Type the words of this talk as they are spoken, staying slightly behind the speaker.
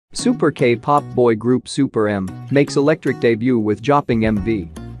Super K-pop boy group SuperM makes electric debut with Jopping MV.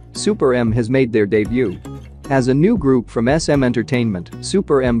 SuperM has made their debut. As a new group from SM Entertainment,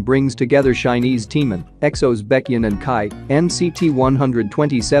 SuperM brings together SHINee's Taemin, EXO's Baekhyun and Kai, NCT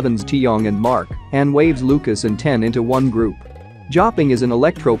 127's Taeyong and Mark, and WayV's Lucas and 10 into one group. Jopping is an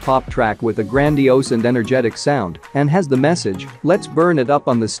electro-pop track with a grandiose and energetic sound and has the message, "Let's burn it up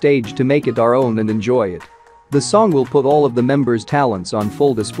on the stage to make it our own and enjoy it." The song will put all of the members' talents on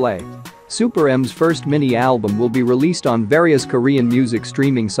full display. SuperM's first mini-album will be released on various Korean music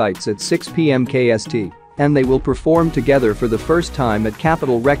streaming sites at 6 p.m. KST, and they will perform together for the first time at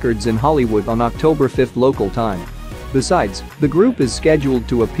Capitol Records in Hollywood on October 5 local time. Besides, the group is scheduled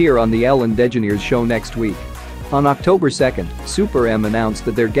to appear on the Ellen DeGeneres Show next week. On October 2nd, SuperM announced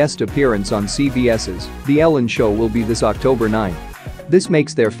that their guest appearance on CBS's The Ellen Show will be this October 9. This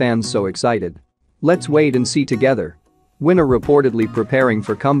makes their fans so excited. Let's wait and see together. WayV reportedly preparing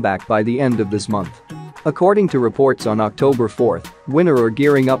for comeback by the end of this month. According to reports on October 4, WayV are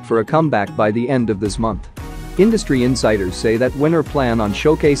gearing up for a comeback by the end of this month. Industry insiders say that WayV plan on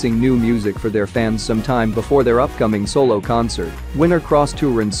showcasing new music for their fans sometime before their upcoming solo concert, WayV Cross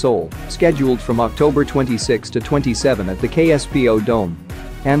Tour in Seoul, scheduled from October 26 to 27 at the KSPO Dome.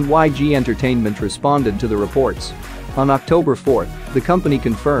 And YG Entertainment responded to the reports. On October 4, the company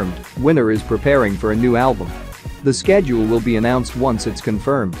confirmed WayV is preparing for a new album. The schedule will be announced once it's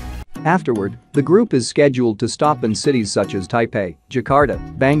confirmed. Afterward, the group is scheduled to stop in cities such as Taipei, Jakarta,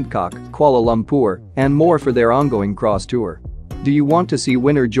 Bangkok, Kuala Lumpur, and more for their ongoing cross tour. Do you want to see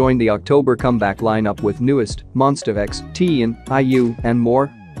WayV join the October comeback lineup with newest, Monsta X, Taemin, IU, and more?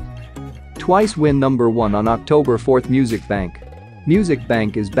 Twice win number 1 on October 4. Music Bank. Music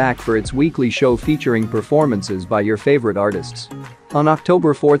Bank is back for its weekly show featuring performances by your favorite artists. On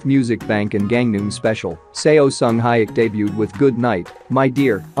October 4, Music Bank and Gangnam Special, Seo Sung-hyuk debuted with Good Night, My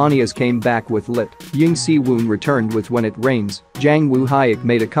Dear, Anias came back with Lit, Young Si-woon returned with When It Rains, Jang Woo-hyuk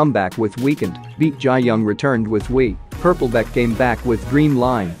made a comeback with Weekend, Beat Jae-young returned with We, Purpleback came back with Dream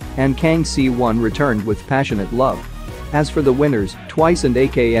Line, and Kang Si-won returned with Passionate Love. As for the winners, Twice and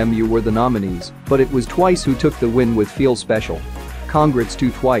AKMU were the nominees, but it was Twice who took the win with Feel Special. Congrats to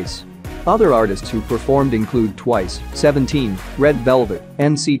Twice. Other artists who performed include Twice, 17, Red Velvet,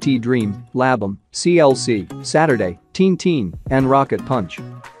 NCT Dream, Labum, CLC, Saturday, Teen, and Rocket Punch.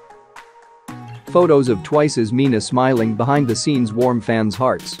 Photos of Twice's Mina smiling behind the scenes warm fans'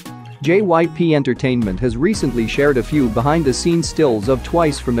 hearts. JYP Entertainment has recently shared a few behind-the-scenes stills of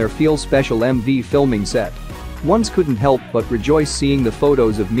Twice from their Feel Special MV filming set. Ones couldn't help but rejoice seeing the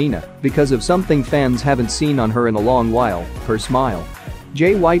photos of Mina because of something fans haven't seen on her in a long while, her smile.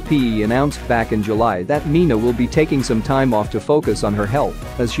 JYP announced back in July that Mina will be taking some time off to focus on her health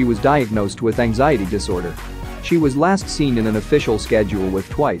as she was diagnosed with anxiety disorder. She was last seen in an official schedule with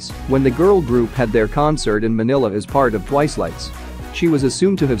Twice when the girl group had their concert in Manila as part of Twice Lights. She was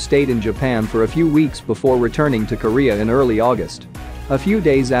assumed to have stayed in Japan for a few weeks before returning to Korea in early August. A few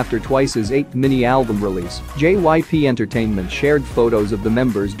days after Twice's 8th mini-album release, JYP Entertainment shared photos of the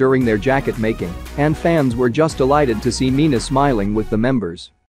members during their jacket making, and fans were just delighted to see Mina smiling with the members.